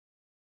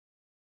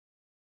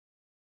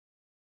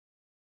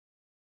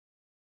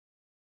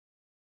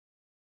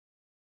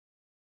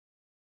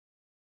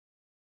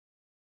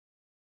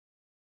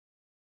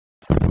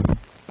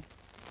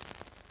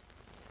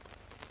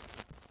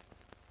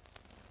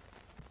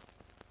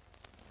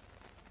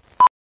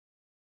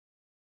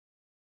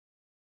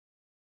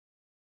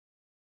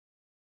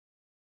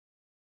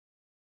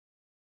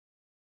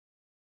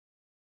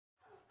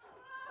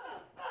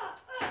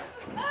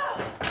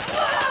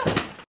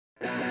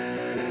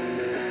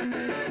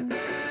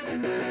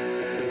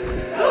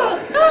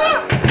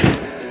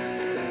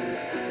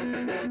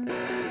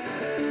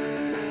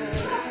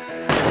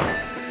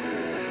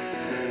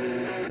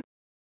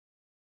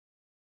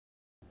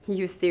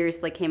You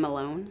seriously came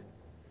alone?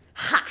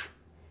 Ha!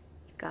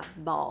 You've got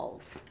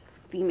balls.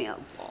 Female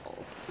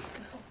balls.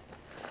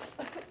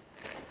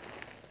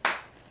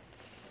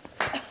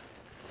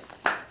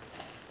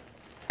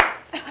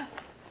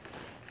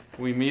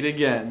 We meet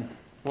again.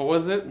 What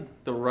was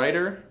it? The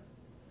writer?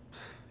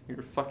 You're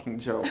a fucking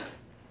joke.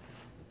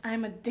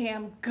 I'm a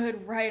damn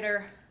good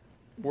writer.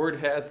 Word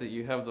has it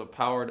you have the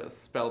power to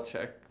spell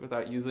check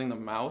without using the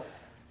mouse.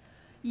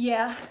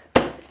 Yeah,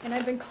 and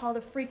I've been called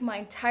a freak my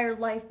entire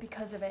life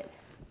because of it.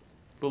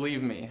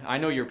 Believe me, I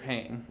know your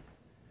pain.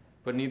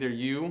 But neither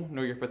you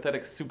nor your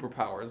pathetic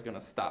superpower is gonna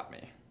stop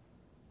me.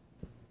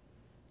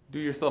 Do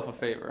yourself a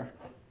favor.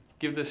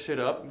 Give this shit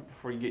up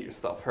before you get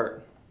yourself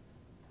hurt.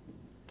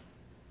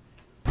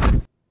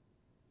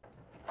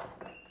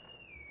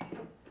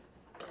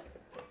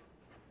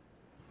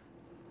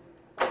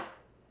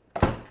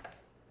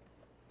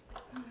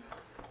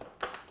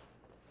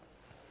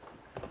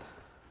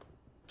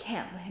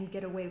 Can't let him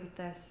get away with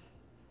this.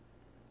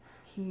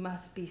 He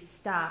must be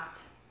stopped.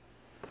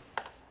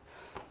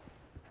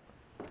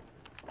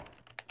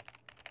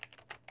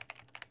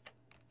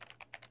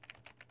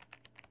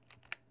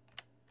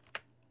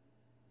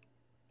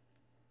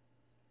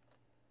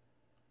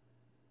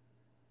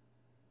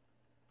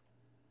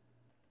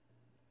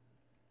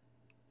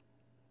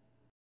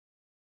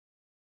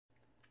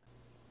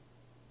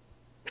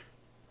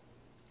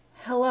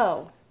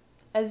 Hello.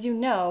 As you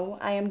know,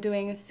 I am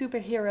doing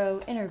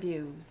superhero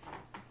interviews.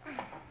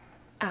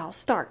 I'll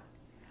start.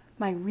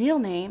 My real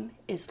name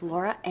is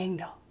Laura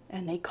Engdahl,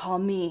 and they call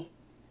me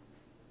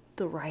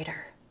the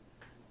writer.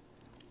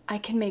 I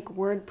can make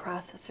word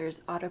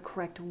processors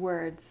autocorrect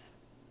words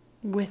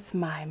with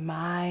my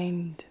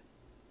mind.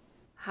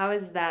 How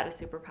is that a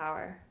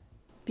superpower?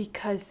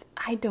 Because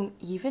I don't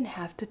even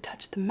have to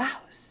touch the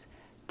mouse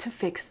to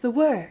fix the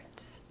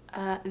words.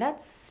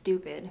 That's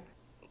stupid.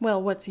 Well,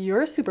 what's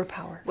your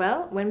superpower?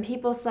 Well, when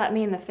people slap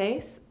me in the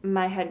face,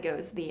 my head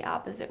goes the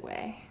opposite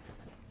way.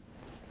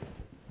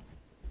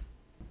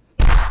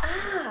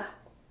 Ah!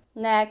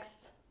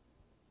 Next.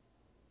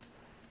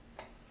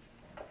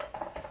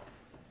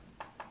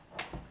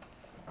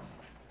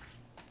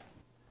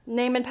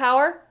 Name and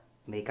power?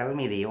 They call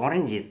me the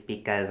oranges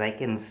because I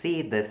can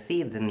see the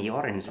seeds in the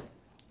orange.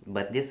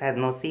 But this has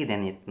no seed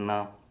in it,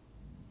 no.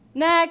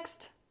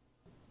 Next.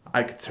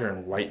 I could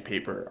turn white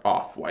paper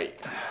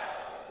off-white.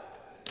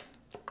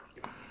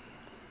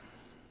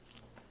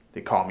 They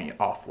call me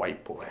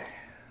Off-White Boy.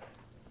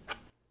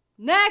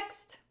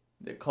 Next.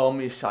 They call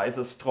me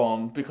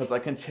Scheisestrom because I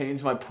can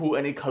change my poo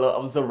any color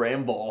of the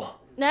rainbow.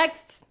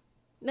 Next.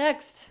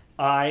 Next.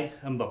 I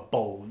am the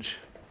bulge.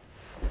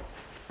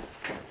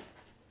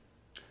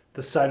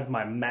 The sight of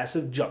my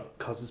massive junk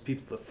causes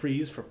people to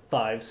freeze for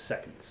 5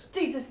 seconds.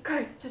 Jesus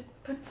Christ, just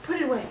put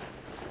it away.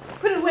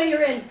 Put it away,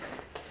 you're in.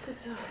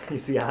 You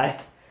see, I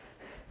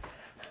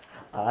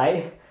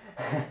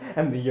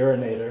am the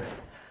urinator.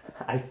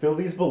 I fill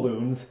these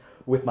balloons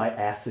with my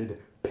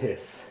acid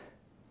piss.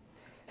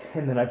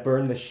 And then I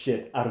burn the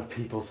shit out of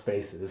people's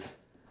faces.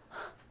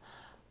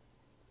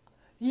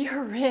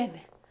 You're in.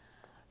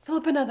 Fill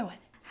up another one.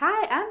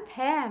 Hi, I'm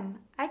Pam.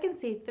 I can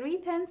see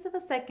 0.3 of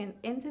a second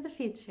into the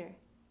future.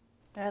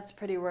 That's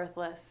pretty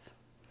worthless.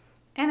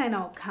 And I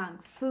know Kung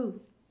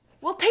Fu.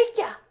 We'll take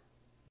ya.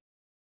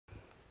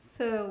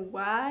 So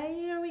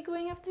why are we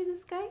going after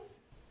this guy?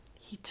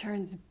 He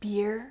turns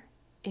beer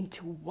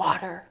into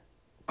water.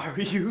 Are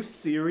you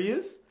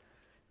serious?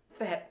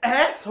 That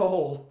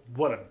asshole!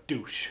 What a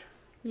douche.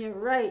 You're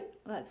right.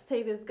 Let's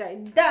take this guy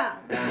down.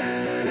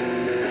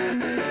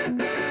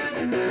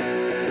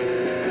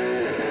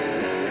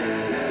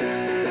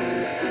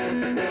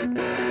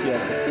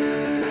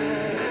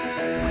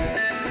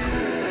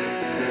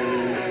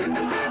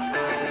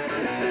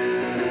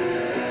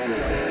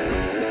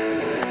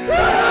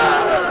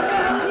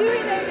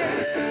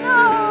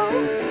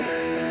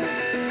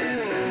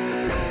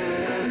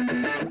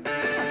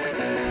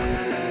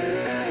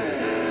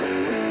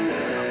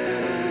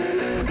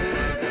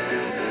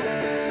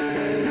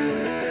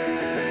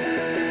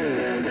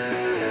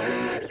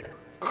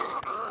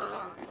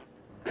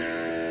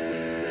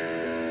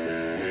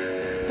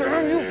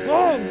 Damn you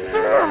bugs!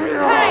 Damn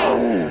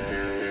you!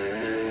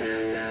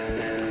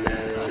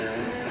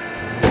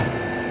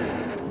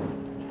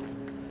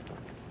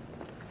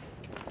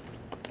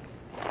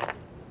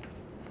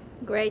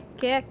 Great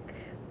kick.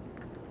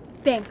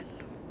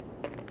 Thanks.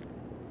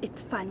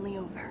 It's finally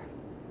over.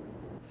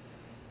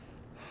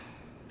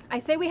 I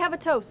say we have a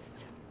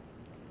toast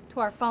to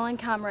our fallen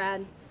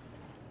comrade.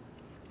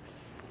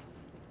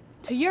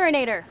 To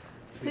Urinator.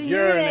 To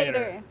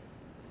Urinator.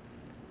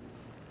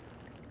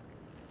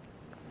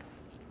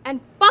 And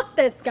fuck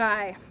this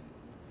guy.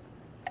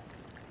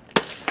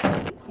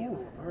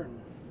 Ooh, burn.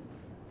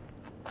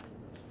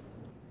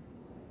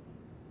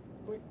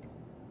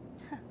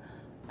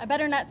 I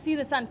better not see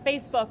this on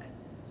Facebook.